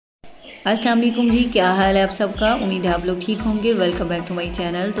अस्सलाम वालेकुम जी, क्या हाल है आप सबका। उम्मीद है आप लोग ठीक होंगे। Welcome back to my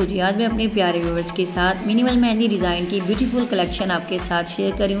channel. तो जी आज मैं अपने प्यारे व्यूवर्स के साथ मिनिमल मेहंदी डिज़ाइन की ब्यूटीफुल कलेक्शन आपके साथ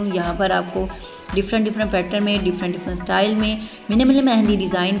शेयर करी हूँ। यहाँ पर आपको डिफरेंट पैटर्न में डिफरेंट स्टाइल में मिनिमल मेहंदी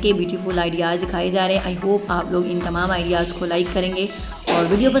डिज़ाइन के ब्यूटीफुल आइडियाज़ दिखाए जा रहे हैं। आई होप आप लोग इन तमाम आइडियाज़ को लाइक करेंगे और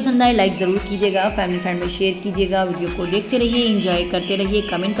वीडियो पसंद आए लाइक ज़रूर कीजिएगा, फैमिली फ्रेंड में शेयर कीजिएगा। वीडियो को देखते रहिए, इंजॉय करते रहिए,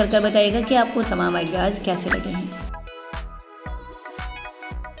 कमेंट कर बताइएगा कि आपको तमाम आइडियाज़ कैसे लगे हैं।